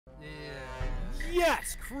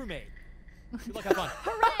Yes, crewmate. Good luck, have fun.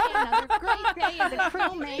 Hooray! Another great day as a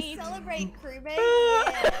crewmate. Celebrate crewmate.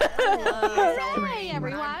 Hooray,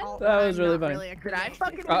 everyone. That was really funny. Did I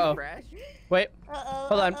fucking Uh-oh. refresh? Wait. Uh-oh.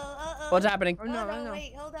 Hold on. Uh-oh. What's happening? Oh, no, no, no.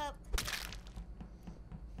 wait, hold up.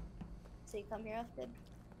 So you come here often?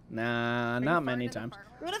 Nah, not many times.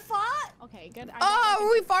 You wanna fart? Okay, good. Oh, are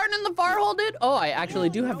we farting in the fart hole, dude? Oh, I actually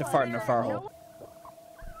do have to fart in the fart hole.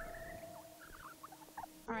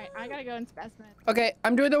 All right, I gotta go in specimen. Okay,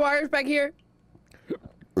 I'm doing the wires back here.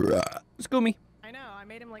 Scooby. I know. I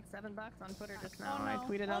made him like $7 on Twitter just Oh, now. no. I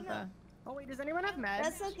tweeted out the. Oh wait, does anyone have meds?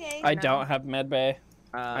 That's okay. I don't have med bay.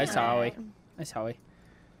 I saw it. Alright. I saw it.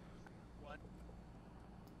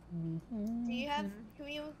 Do you have? Can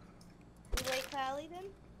we wait Callie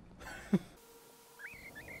then?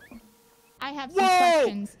 I have some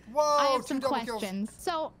questions. Whoa! I have two some double kills. questions.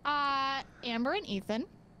 So, Amber and Ethan,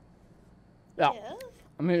 Yeah. Yeah.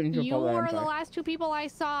 I'm hitting your you phone, I'm were the sorry. last two people I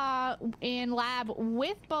saw in lab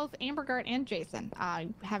with both Ambergard and Jason.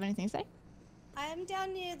 Have anything to say? I'm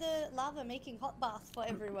down near the lava making hot bath for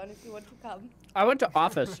everyone if you want to come. I went to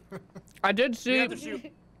office. I did We see. have to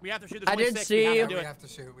shoot. We have to shoot. I did There's 26. see- We Yeah, have to we do it. have to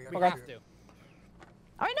shoot. We We have have to. to. All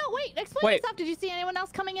right, no, wait. Explain Wait. this up. Did you see anyone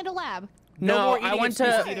else coming into lab? No No, more I eating went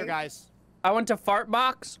excuses to either, guys. Fart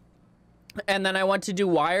box, and then I went to do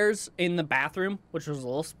wires in the bathroom, which was a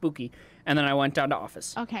little spooky, and then I went down to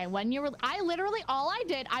office. Okay, when you were, I literally, all I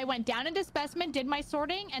did, I went down into specimen, did my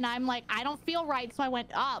sorting, and I'm like, I don't feel right, so I went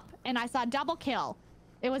up, and I saw a double kill.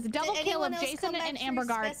 It was a double kill of anyone else Jason come back and through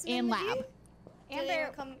Ambergard specimen in with lab. you? Did anyone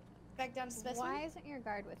Amber, come back down to specimen? why isn't your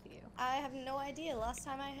guard with you? I have no idea. Last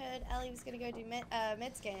time I heard Ellie was gonna go do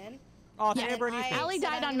med scan. Oh, Yeah, Amber and I Ethan. Ellie said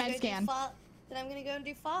died I'm on gonna med go do scan. fart, then I'm gonna go and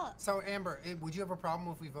do fart. So Amber, would you have a problem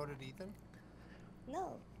if we voted Ethan?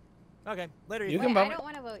 No. Okay, later. You Ethan. can Wait, I vote. don't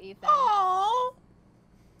want to vote Ethan. Oh!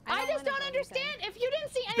 I just wanna don't vote understand. Ethan. If you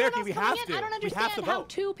didn't see anyone Bearky, else we coming have in, to. I don't We have to understand how vote.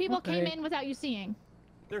 2 people came Okay. in without you seeing.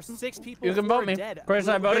 There's 6 people. You can 4 vote me. dead. Chris,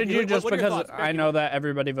 I voted Bearky, you just what are your because thoughts, I Bearky? know that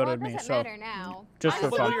everybody Well, voted it me, doesn't so matter now. just I'm for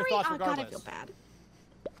What fun. are your sorry. thoughts Oh god, I regardless? feel bad.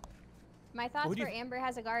 My thoughts Who do were you- Amber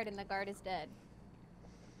has a guard and the guard is dead.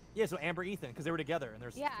 Yeah, so Amber, Ethan, because they were together, and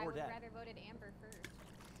there's Yeah, I 4 would dead. rather voted Amber first.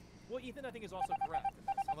 Well, Ethan, I think is also correct in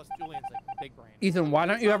this, unless Julian's like big brain. Ethan, why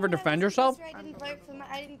don't you ever defend yourself? I didn't vote for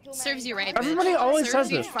I didn't kill Serves you Mary. right, bitch. Everybody always Serves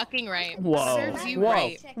says you this. fucking right. Whoa, Serves you whoa,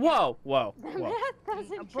 right. whoa, whoa, The whoa. math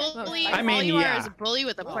doesn't A check. bully. I all mean, you yeah. are is a bully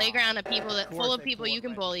with a playground of people that Of full course of they people could, you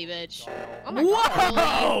can right? bully, bitch. Oh, Oh my god.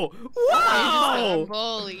 Whoa! Whoa!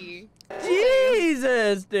 Bully.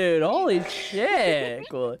 Jesus, dude. Holy shit.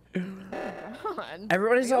 Cool. God.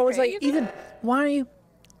 Everybody's Are you always okay, like, Ethan? Ethan, why don't you?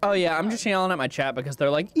 Oh, yeah, I'm just yelling at my chat because they're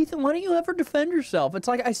like, Ethan, why don't you ever defend yourself? It's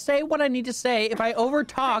like, I say what I need to say. If I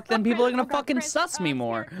overtalk, then people are going to fucking sus me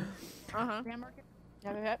more. Uh-huh.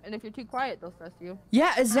 Yeah, and if you're too quiet, they'll stress you.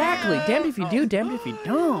 Yeah, exactly. Damned if you do, damned if you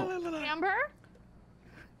don't. Amber?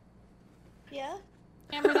 Yeah.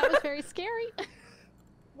 Amber, that was very scary.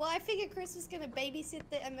 Well, I figured Chris was gonna babysit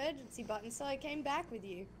the emergency button, so I came back with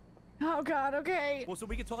you. Oh god, okay. Well, so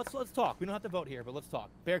we can talk. Let's talk. We don't have to vote here, but let's talk.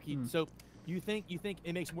 Bearky, so you think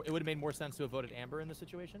it makes more, it would have made more sense to have voted Amber in this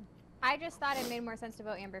situation? I just thought it made more sense to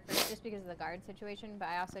vote Amber first just because of the guard situation, but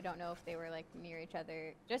I also don't know if they were like near each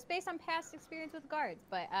other just based on past experience with guards.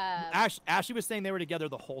 But Ashley was saying they were together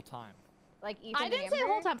the whole time. like Ethan I didn't and say the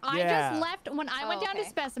whole Amber? time. I Yeah. just left when I went Oh, down to okay.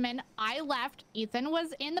 specimen. I left. Ethan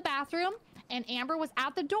was in the bathroom, and Amber was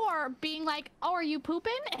at the door, being like, "Oh, are you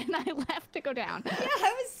pooping?" And I left to go down. Yeah, he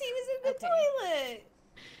was in the toilet.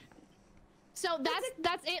 So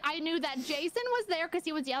that's it. I knew that Jason was there because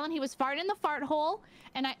he was yelling. He was farting in the fart hole,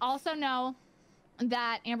 and I also know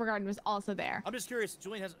that Amber Garden was also there. I'm just curious.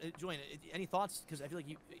 Julian, any thoughts? Because I feel like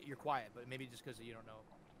you're quiet, but maybe just because you don't know.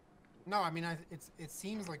 No, I mean, it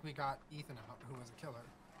seems like we got Ethan out, who was a killer.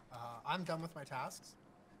 I'm done with my tasks.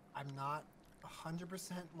 I'm not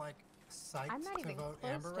 100% like psyched I'm not to even vote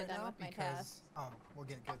close Amber to right done now with my because tasks. we'll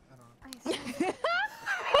get good. I don't know.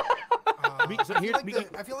 So I, here- feel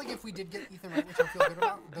like I feel like if we did get Ethan right, which I feel good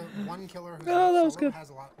about, the one killer who's Oh, that was solo good. has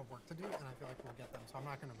a lot of work to do, and I feel like we'll get them. So I'm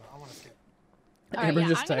not gonna vote. I want to skip. All right, Amber yeah,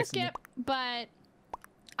 just I'm gonna texted me. skip, but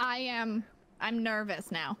I'm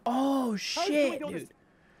nervous now. Oh, shit, dude.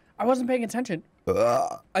 I wasn't paying attention.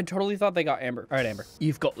 I totally thought they got Amber. All right, Amber.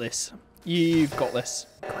 You've got this. You've got this.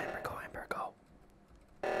 Go, Amber. Go, Amber. Go.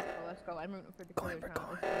 Oh, let's go. I'm rooting for the Go, killers Amber. now.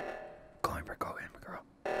 Go. Go, Amber. Go, Amber. Girl.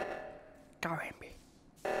 Go, Amber.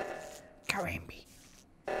 Go, Amber.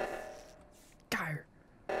 Go.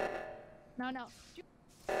 No.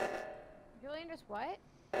 Julian just what?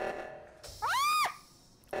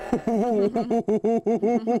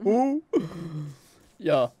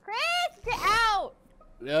 Yeah. Chris, get out!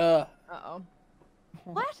 Yeah. Uh-oh.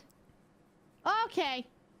 What? Okay.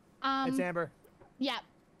 It's Amber. Yeah,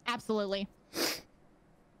 absolutely.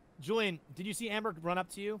 Julian, did you see Amber run up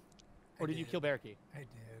to you, or did you kill Bearkey? I did.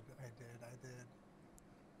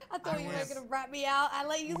 I thought you were was- gonna rat me out. I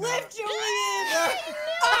let you live, Julian.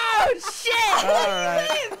 Oh shit! All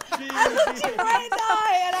right. I looked you right in the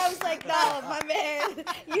eye, and I was like, "No, my man,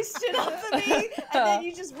 you stood up for me, and then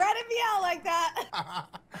you just ratted me out like that."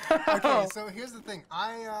 Okay, so here's the thing.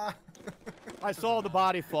 I saw the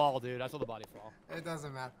body fall, dude. I saw the body fall. It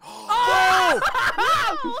doesn't matter. Oh!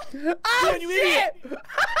 Oh you shit! idiot!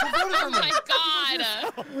 Oh my god.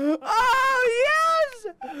 Oh yes!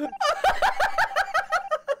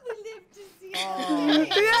 We live to see Oh,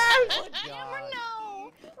 Yes! God.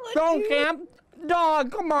 No. Don't camp,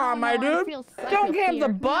 dog. Come on, my no, I dude. feel sick Don't of camp the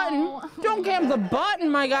fear. button. No. Don't camp the button,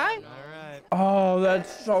 my guy. All right. Oh,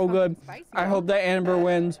 that's so good. Spicy. I hope that Amber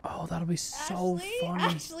wins. Oh, that'll be so Ashley,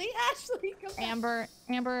 funny. Ashley, come back.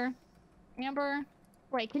 Amber.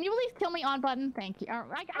 Wait, can you at least kill me on button? Thank you.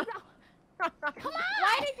 Come on.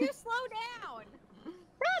 Why did you slow down?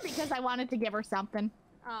 Because I wanted to give her something.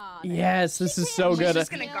 Aw, Yes, this is so She's good.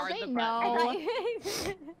 just gonna guard They the know.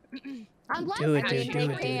 they Unless Do it, I dude, mean,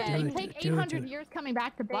 do it, they dude, do it, take dude, do it, 800 dude. years coming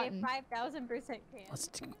back to button. 5,000% can. Let's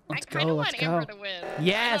I go. kind of Let's want go. Amber to win.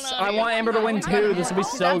 Yes, I don't know, I dude. want Amber to win I too. don't This will be know.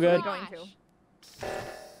 so good. Going to.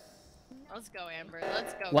 Let's go, Amber.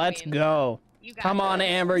 Let's go. Let's queen. go. You got Come on, this.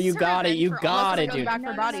 Amber. You This is got it. revenge You for all got of it, us. dude. Back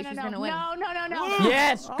for body. She's gonna win. No.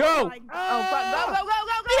 Yes, go. Oh, go.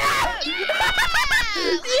 Yes!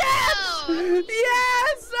 Yes!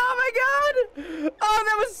 Yes! Oh my god! Oh,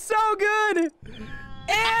 that was so good!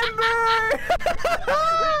 Amber!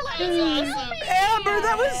 That was awesome. Amber,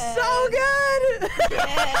 that was so good!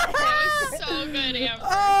 That was so good, Amber.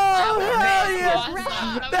 Oh, That hell was yeah! awesome.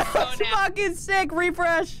 That so was nasty. fucking sick.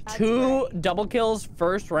 Refresh. Two double kills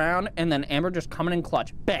first round, and then Amber just coming in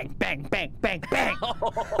clutch. Bang, bang, bang, bang, bang. I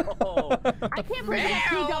can't believe it's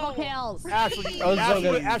 2 double kills. Ashley, That was so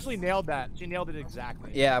good. Ashley nailed that. She nailed it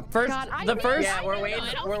exactly. Yeah, first God, I the think- first Yeah, we're waiting.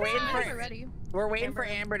 I don't We're think waiting guys for. are ready. We're waiting for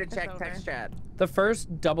Amber, Amber to it's check over. text chat. the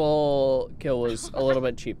first double kill was a little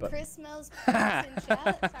bit cheap, but Chris smells poops in chat. Sorry,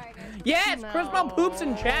 guys. yes, Chris Mel poops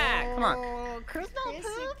in chat. Come on, Oh, Crystal Chris,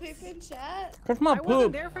 you poop in chat. Chris Mel I wasn't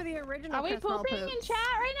poop. there for the original. Are we Crystal pooping in poops. chat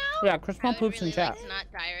right now? Yeah, Chris I Mel would poops in really chat. like to not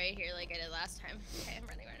die right here like I did last time. Okay, I'm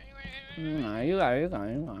ready. No, you got it. You got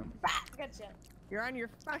it. You got it. Gotcha. You're on your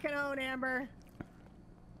fucking own, Amber.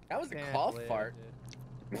 That was a Can't cough believe it, fart.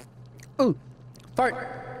 dude. Ooh, fart.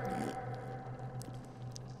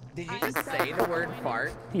 Did you just say the word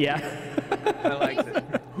fart? Yeah. I liked it.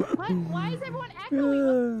 What? Why is everyone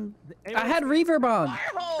echoing? I had reverb on.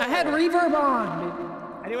 I had reverb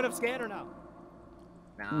on. Anyone have scan or no?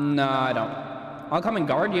 No, I don't. I'll come and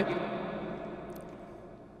guard you.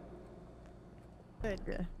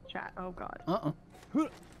 Good chat. Oh god. Who?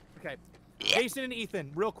 Okay. Jason and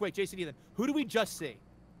Ethan, real quick. Jason and Ethan, who do we just see?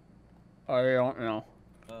 I don't know.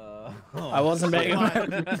 I wasn't paying.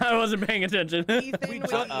 I wasn't paying attention. Ethan, We with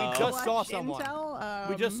just clutch saw someone. intel,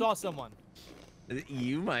 We just saw someone.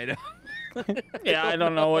 You might have. Yeah, I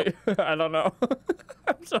don't know what. I don't know.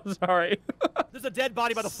 I'm so sorry. There's a dead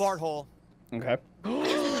body by the fart hole. Okay.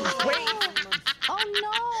 Oh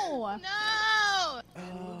no! No!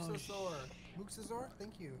 Muxazor,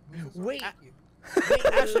 thank you. Wait. Thank you. Wait,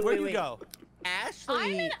 Ashley, where'd you wait. go? Ashley.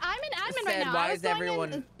 I'm in admin right said, now. why I was is going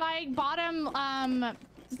everyone- in by bottom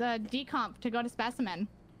the decomp to go to specimen.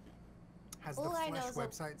 Has the All I know Flesh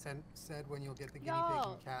is website said when you'll get the guinea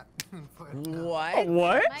Yo. pig and cat? What?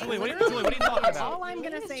 What? Julie, what are you talking about? All I'm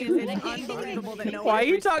gonna say is it's unbelievable that no Why are one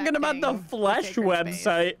you is talking about the respecting Flesh sacred space.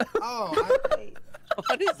 website? Oh, Wait.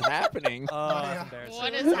 What is happening? Oh, Yeah. that's embarrassing.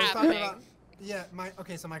 What I is was talking happening? about- yeah,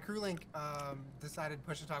 so my crew link decided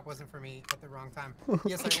push to talk wasn't for me at the wrong time.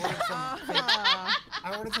 Yes,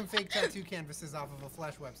 I ordered some fake tattoo canvases off of a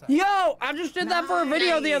Flesh website. Yo, I just did that for a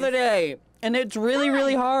video the other day, and it's really,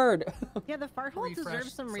 really hard. Yeah, the fart hole Refresh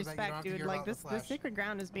deserves some so that you don't respect, have to dude. hear Like about the this, the Flash. sacred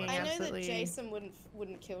ground is being I know absolutely. that Jason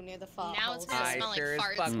wouldn't kill near the fart Now hole, it's gonna so- I smell like sure as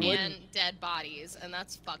farts fuck and wouldn't. dead bodies, and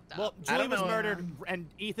that's fucked up. Well, I Julie don't was know. murdered, and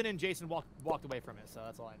Ethan and Jason walked away from it, so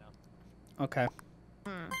that's all I know. Okay. Hmm.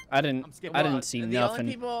 I I'm didn't. skipping. I Well, didn't see The nothing.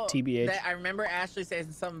 only people TBH. that I remember Ashley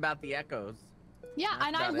saying something about the echoes. Yeah, That's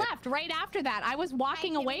and I about it. left right after that. I was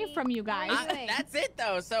walking Hi, away Kimmy. from you guys. How are you doing? That's it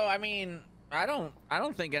though. So I mean, I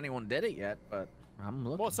don't think anyone did it yet, but I'm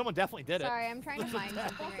looking. Well, someone definitely did it. Sorry, I'm trying to find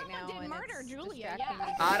something Well, right someone now. did and murder it's Julia, distracting yeah.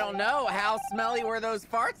 me. I don't know how smelly were those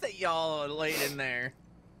farts that y'all laid in there.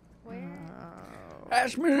 Where?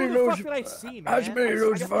 Ask me Who the fuck did I see, man? Ask me I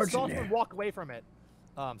those guess I farts saw in there. someone walk away from it.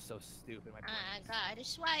 Oh, I'm so stupid. My I gotta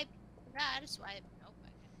swipe. Gotta swipe. Oh,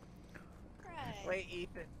 Right. Wait,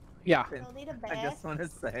 Ethan. Yeah. Ethan, You'll need a I just bath. want to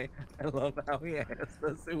say, I love how he asked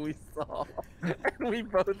us who we saw, and we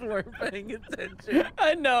both weren't paying attention.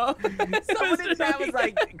 I know. Someone in chat was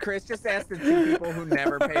like, Chris just asked the two people who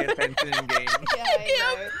never pay attention in games. Yeah, I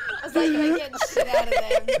know. I was like, you ain't getting shit out of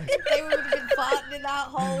them. They would have been plotting in that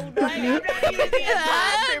hole. I'm not even the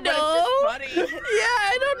imposter, but it's just funny. Yeah,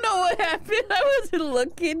 I don't know what happened. I wasn't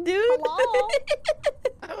looking, dude. Hello?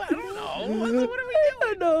 I don't know. What are we doing?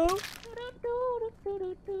 I don't know.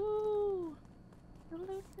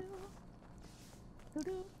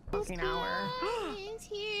 Fucking hour.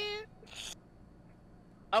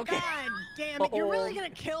 Okay. God damn it! You're really gonna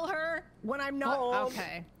kill her when I'm not?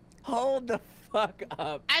 Okay. Hold the fuck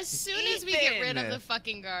up. As soon as we get rid of Ethan. the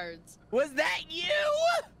fucking guards. Was that you?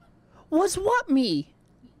 Was what me?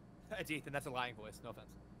 It's Ethan. That's a lying voice. No offense.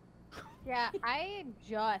 Yeah, I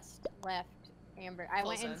just left Amber. I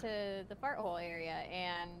went Close into the fart hole area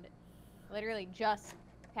and literally just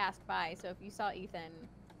passed by. So if you saw Ethan,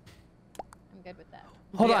 I'm good with that.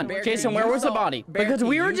 Hold Yeah, on, Bear Jason. Key, Where you was the saw- body? Bear Because Key,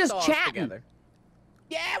 we were you just saw us chatting. together.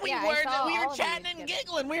 Yeah, we Yeah, I were. saw We all were of you chatting and together.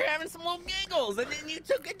 giggling. We were having some little giggles, and then you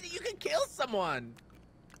took it. You could kill someone.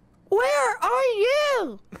 Where are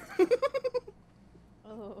you?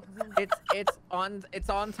 Oh. It's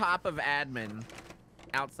on top of admin,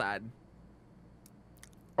 outside.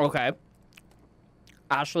 Okay.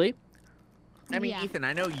 Ashley? I mean, Yeah. Ethan,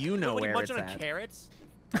 I know you know Nobody where it's munching on at. carrots?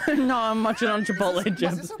 No, I'm munching on Chipotle Is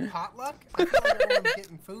chips. this a potluck? I feel like everyone's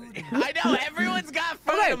getting food. And... I know everyone's got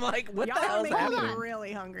food. Okay. I'm like, what the Y'all are hell's making me happening?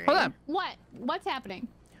 really hungry. Hold on. What's happening?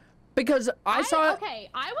 Because I saw. Okay,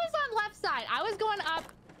 I was on left side. I was going up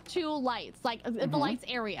to lights, like the lights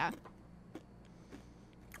area.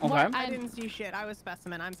 Okay. I didn't see shit. I was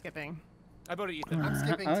specimen. I'm skipping. I voted Ethan. I'm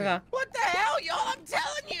skipping too. Okay. What the hell, y'all? I'm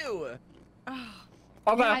telling you.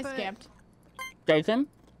 Okay. I but- skipped. Jason,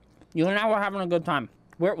 you and I were having a good time.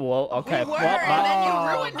 We're well. Okay. We were, well, and then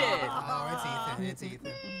you ruined it. Oh, it's Ethan. It's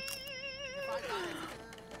Ethan.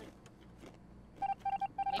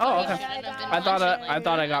 Oh, okay. I thought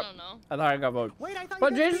I I got. don't know. I thought I got voted. Wait, I thought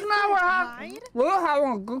But you guys Jason and I were died?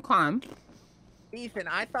 having a good time. Ethan,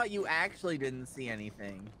 I thought you actually didn't see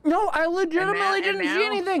anything. No, I legitimately and didn't see now?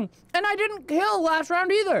 anything, and I didn't kill last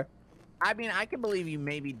round either. I mean, I can believe you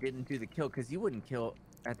maybe didn't do the kill because you wouldn't kill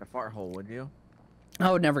at the fart hole, would you?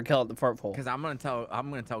 I would never kill at the fart hole. Because I'm gonna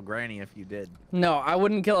tell Granny if you did. No, I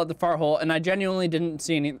wouldn't kill at the fart hole, and I genuinely didn't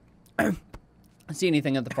see any see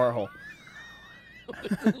anything at the fart hole.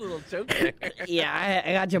 A little joke there. Yeah,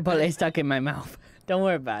 I got Chipotle stuck in my mouth. Don't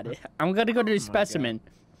worry about it. I'm gonna go to the specimen.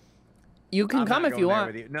 You can I'm come not if you going there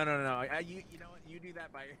want. with you. No. You know what? You do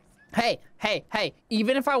that by yourself. Hey.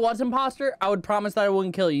 Even if I was imposter, I would promise that I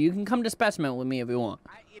wouldn't kill you. You can come to specimen with me if you want.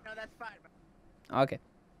 That's fine. Okay.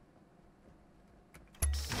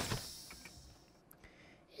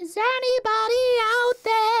 Is anybody out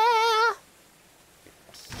there?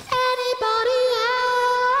 Anybody out?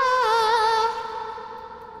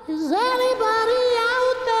 Is anybody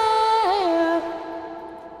out there?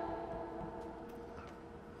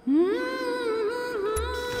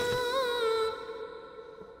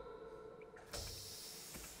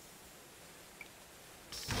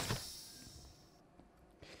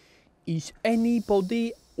 Is anybody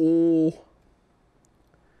out there?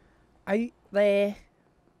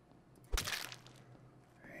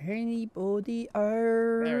 Anybody out?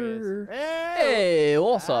 There he is. Hey,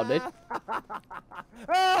 what's up, dude?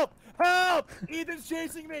 Help! Help! Ethan's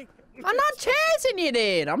chasing me! I'm not chasing you,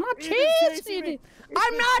 dude. I'm not Ethan's chasing you. me. Dude.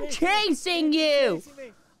 I'm not chasing you.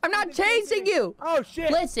 I'm not chasing you. Oh shit!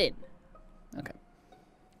 Listen. Okay.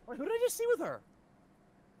 Wait, who did I just see with her?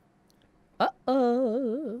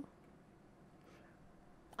 Uh-oh.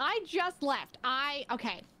 I just left.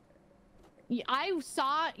 Okay. I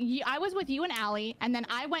saw you. I was with you and Allie, and then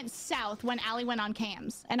I went south when Allie went on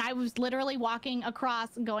cams, and I was literally walking across,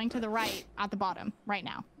 going to the right at the bottom right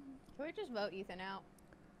now. Can we just vote Ethan out?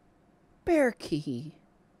 Bearkey.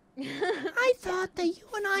 I thought that you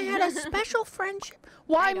and I had a special friendship.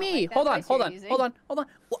 Why I don't me? like that Hold on, voice hold you're on, using. hold on, hold on.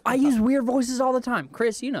 Well, I use weird voices all the time.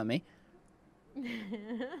 Chris, you know me.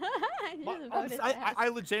 I just voted I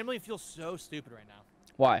that. legitimately feel so stupid right now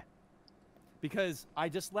Why? because I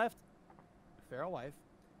just left Feral Wife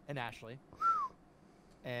and Ashley,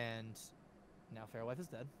 and now Feral Wife is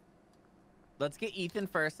dead. Let's get Ethan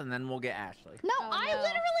first, and then we'll get Ashley. No, Oh, I no.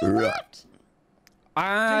 literally left.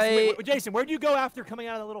 Jason, where'd you go after coming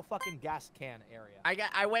out of the little fucking gas can area?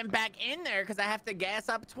 I went back in there because I have to gas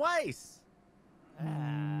up twice.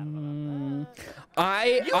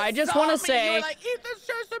 I just want to You say, were like, Ethan's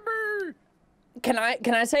chasing me.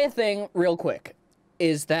 can I say a thing real quick?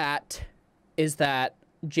 Is that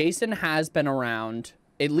Jason has been around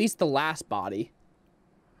at least the last body.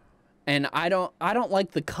 And I don't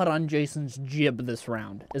like the cut on Jason's jib this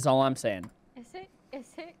round, is all I'm saying. Is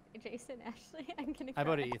it Jason, Ashley? I'm gonna I cry.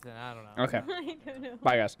 voted Ethan. I don't know. Okay. I don't know.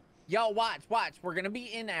 Bye, guys. Yo, watch. We're gonna be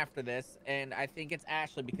in after this, and I think it's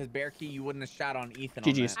Ashley because Bearkey, you wouldn't have shot on Ethan.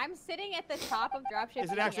 GG's. I'm sitting at the top of dropship.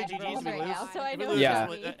 Is it actually GG's? right now, so I If we know lose, Yeah.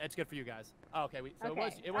 it's good for you guys. Oh, okay. So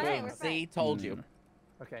Okay. it was. Alright, we're See, told you.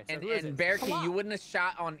 Okay. So And, who is and it? Bearkey, you wouldn't have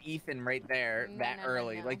shot on Ethan right there No, that no, no,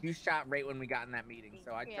 early. no. Like you shot right when we got in that meeting,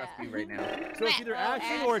 so I trust Yeah. you right now. So it's either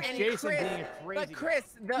Ashley or it's And Jason Chris, being a crazy. But Chris,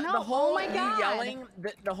 the No, whole oh my you God. yelling,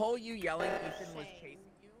 the whole you yelling Ethan was chasing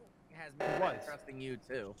you has me was. trusting you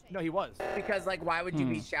too. No, he was. Because like, why would you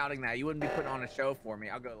be shouting that? You wouldn't be putting on a show for me.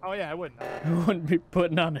 I'll go. Oh yeah, I wouldn't. You wouldn't be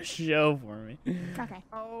putting on a show for me. Okay.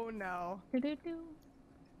 Oh no.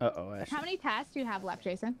 Uh-oh, Ash. How many tasks do you have left,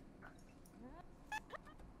 Jason?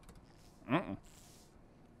 Yeah,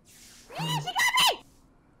 she got me!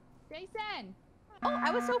 Jason! Oh, I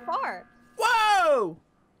was so far. Whoa!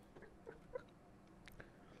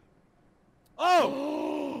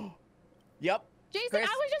 Oh! Yep. Jason, Chris?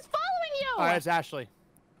 I was just following you! All right, it's Ashley.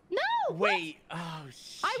 No! Wait. Oh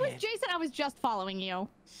shit. I was Jason, I was just following you.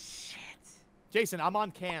 Shit. Jason, I'm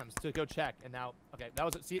on cams to go check, and now, okay, that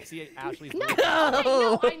was see Ashley's. No! vote.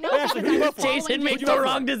 No, I know Ashley, because who you I was vote for? following Jason Who'd makes you the vote for?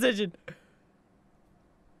 wrong decision.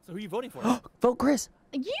 So who are you voting for? Vote Chris.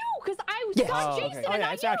 you, because I Yes. saw Oh, Jason okay. Oh and yeah,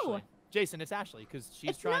 not it's you. Ashley. Jason, it's Ashley, because she's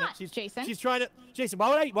It's trying not to. Jason. She's trying to. Jason, why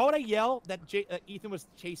would I yell that Ethan was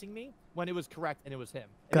chasing me when it was correct and it was him?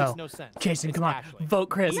 It Go. makes no sense. Jason, It's come on. Ashley. Vote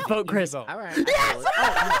Chris. Easy- Vote easy Chris. vote. All right. Yes!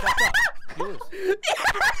 You lose.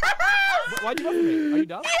 Why'd you vote for me? Are you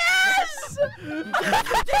dumb? Yes!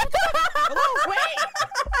 Hello? Wait!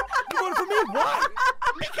 You voted for me? Why?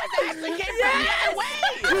 Because Ashley came from the other way.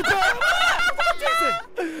 You're dumb. Jason!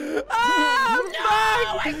 Oh,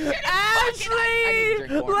 fuck! Ashley!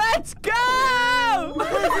 Let's go!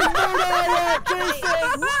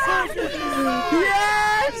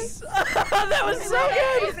 Yes! That was so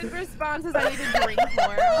good! Jason's response is I need to drink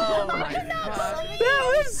more. Oh my god.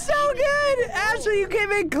 That was so good! Ashley, you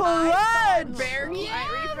came in clutch! Very I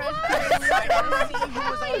refreshed who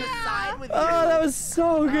was on the side with you. Oh, that was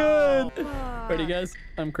so good! Ready, guys?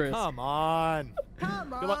 I'm Chris. Come on.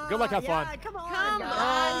 Come on. Good luck, have fun. Yeah, come on. Come guys.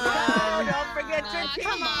 on. Don't forget your team.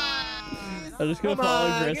 Come on. I'm just gonna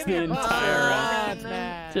follow Chris the entire round.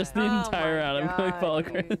 Man. Just the entire round. I'm gonna follow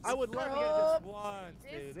Chris. I would love to get this once,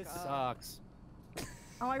 dude. This sucks.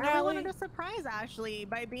 Oh, I really wanted to surprise Ashley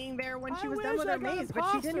by being there when she I was done wish with I her got maze,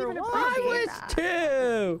 but she didn't even imposter. appreciate I that. was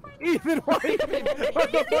too! Ethan, what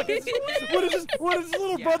the fuck is what is this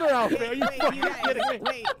little brother outfit? Are you fucking kidding me?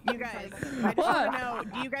 Wait, you guys. I just want to know,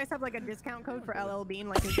 do you guys have like a discount code for LL Bean?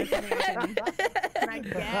 Like, is there something I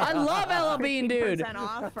get? I love LL Bean, dude. 15%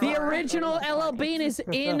 off The for- original LL Bean is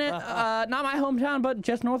in, not my hometown, but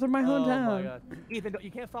just north of my Oh my hometown. god. Ethan,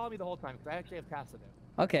 you can't follow me the whole time because I actually have tasks to do.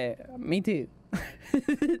 Okay, me too.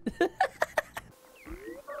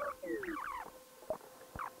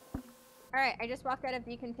 Alright, I just walked out of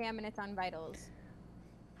decontaminants on vitals.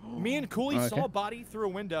 Me and Cooley Okay. saw a body through a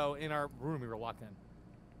window in our room we were locked in.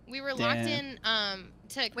 We were locked Damn. in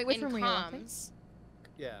Wait, which in room were you locked in? comms.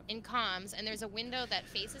 Yeah. In comms, and there's a window that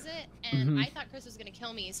faces it, and Mhm. I thought Chris was gonna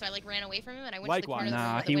kill me, so I like ran away from him, and I went Likewise. to the corner of the room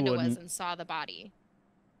Nah, where he the window was wouldn't. and saw the body.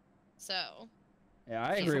 So Yeah, I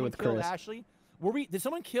Did agree Someone with killed Chris. Ashley? Did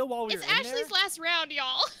someone kill while we it's were in Ashley's there? last round,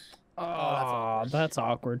 y'all. Oh, that's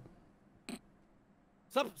awkward.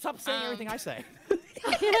 Stop saying everything I say.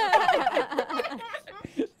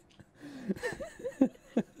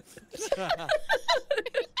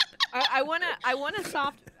 I wanna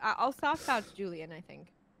soft. I'll soft couch Julian. I think.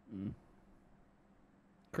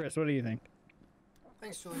 Chris, what do you think?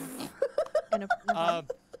 Thanks, Julian.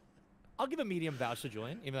 I'll give a medium vouch to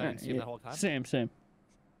Julian, even though I didn't see him the whole time. Same.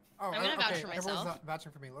 Oh, I'm gonna vouch okay, for everyone's myself.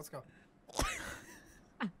 vouching for me. Let's go.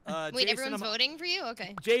 Wait, Jason, everyone's voting for you?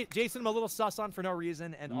 Okay. Jason, I'm a little sus on for no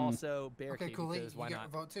reason, and also Bear Okay, Key, Cooley, because you why get not? a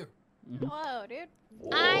vote too. Whoa, dude.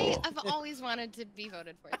 I have always wanted to be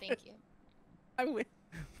voted for. Thank you. I would.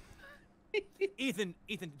 Ethan,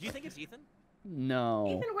 do you think it's Ethan? No.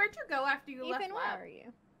 Ethan, where'd you go after you left Ethan, lab? where are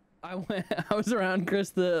you? I was around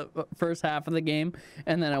Chris the first half of the game,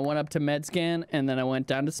 and then I went up to med scan, and then I went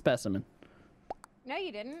down to specimen. No,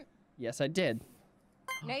 you didn't. Yes, I did.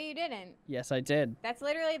 No, you didn't. Yes, I did. That's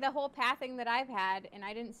literally the whole pathing that I've had, and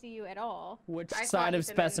I didn't see you at all. Which I saw side of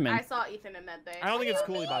Ethan specimen? I saw Ethan in med bay. I don't think it's What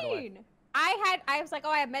do Cooley, you by the way. mean? I was like, oh,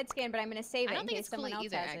 I have med scan, but I'm gonna save it I don't in think case it's someone Cooley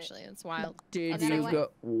else either. has Actually, it's wild. Did And then I you went- go?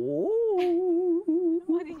 Ooh.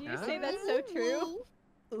 What did you say? That's so true.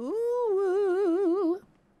 Ooh.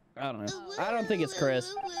 I don't know. I don't think it's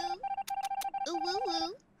Chris.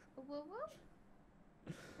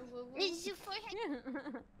 It's your forehead.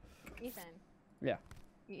 Ethan. Yeah.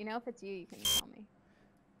 You know if it's you, you can tell me.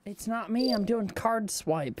 It's not me. I'm doing card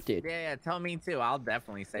swipe, dude. Yeah, tell me too. I'll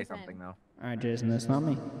definitely say Ethan. something though. All right, Jason, it's not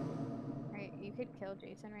me. Right, you could kill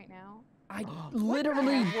Jason right now. I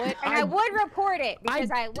literally I would report it because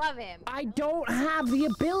I love him. I don't have the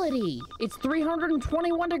ability. It's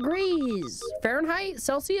 321 degrees Fahrenheit,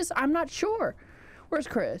 Celsius. I'm not sure. Where's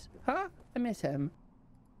Chris? Huh? I miss him.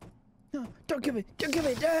 No, don't give it. Don't give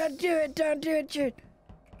it. Don't do it. Don't do it. Shit.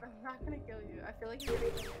 I'm not gonna kill you. I feel like you're gonna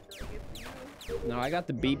kill me. I feel like it's you. No, I got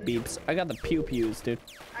the beep beeps. I got the pew pews, dude.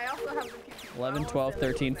 I also have the pew. 11, 12,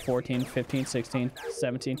 13, 14, 15, 16,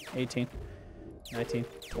 17, 18, 19,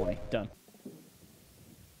 20. Done.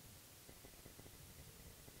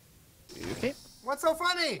 Okay. What's so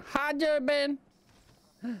funny? How you been?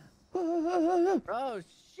 Oh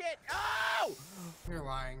shit! Oh! You're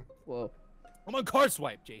lying. Whoa. I'm on card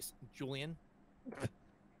swipe, Jason. Julian.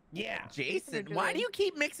 Yeah, Jason. Why do you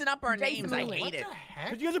keep mixing up our names? I hate it. Heck?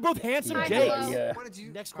 Because you guys are both handsome Yeah. Jays. Yeah. What did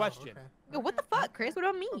you? Next question. okay. Yo, what the fuck, Chris? What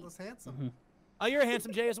about me? That was handsome. Oh, you're a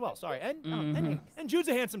handsome Jay as well. Sorry. And Jude's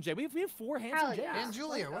a handsome Jay. We have 4 handsome Hell Jays. yeah. And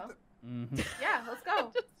Julia, Let's what the? go. Yeah, let's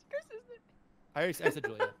go. I said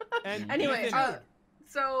Julia. And Anyway, Ethan-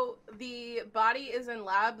 so the body is in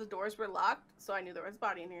lab. The doors were locked, so I knew there was a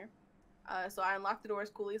body in here. So I unlocked the doors.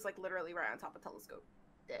 Cooley's like literally right on top of telescope,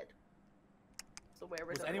 dead. So where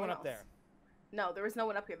was anyone up else? there? No, there was no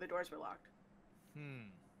one up here. The doors were locked.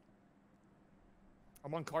 I'm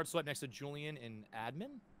on card swipe next to Julian in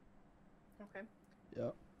admin. Okay.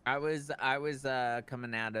 Yep. I was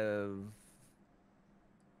coming out of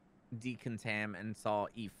decontam and saw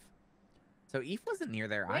Eve. So Eve wasn't near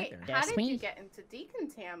there Wait, either. how That's did me. you get into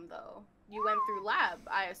decontam though? You went through lab,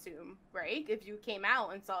 I assume, right? If you came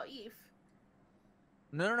out and saw Eve.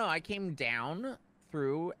 No. I came down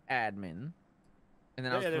through admin, and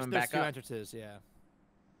then I was there's coming back two up. entrances, yeah.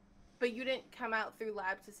 But you didn't come out through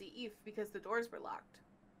lab to see Eve because the doors were locked.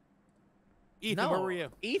 Ethan, where were you?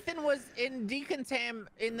 Ethan was in decontam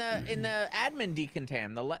in the admin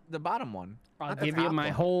decontam, the bottom one. I'll Not the give you top my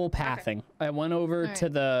one. whole pathing. I went over Alright. to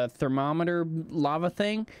the thermometer lava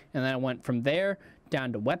thing, and then I went from there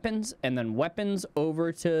down to weapons, and then weapons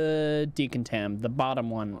over to decontam, the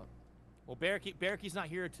bottom one. Well, Barricky's not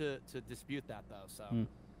here to dispute that though. So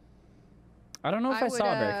I don't know if I, would,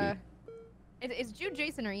 saw Barricky. It's Jude,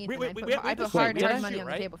 Jason, or Ethan. Wait, we have I to put shoot. hard We have to money shoot, on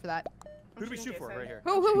the right? table for that. who do we shoot for right here?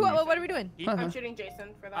 What are we doing? Ethan? I'm shooting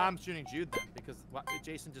Jason for that. I'm shooting Jude then because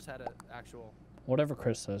Jason just had an actual. Whatever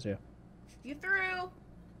Chris says, yeah. You threw.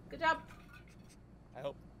 Good job. I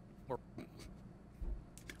hope.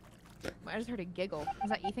 I just heard a giggle. Is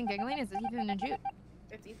that Ethan giggling? Is it Ethan and Jude?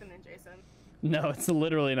 It's Ethan and Jason. No, it's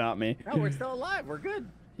literally not me. No, we're still alive. We're good.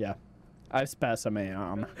 Yeah. I've spasmed my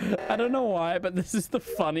arm. I don't know why, but this is the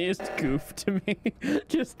funniest goof to me.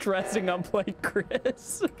 Just dressing up like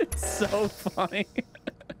Chris. It's so funny.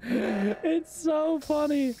 It's so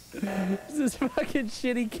funny. This is fucking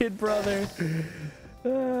shitty kid brother.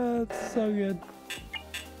 It's so good.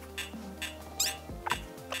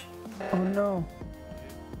 Oh no.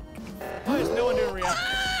 Why is no one doing reaction?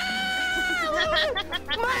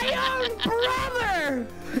 My own brother!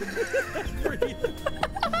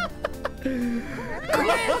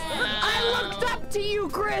 Chris, I looked up to you,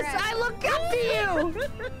 Chris. I look up to you.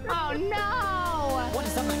 Oh no! What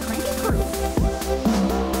is up with the cranky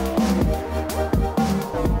crew?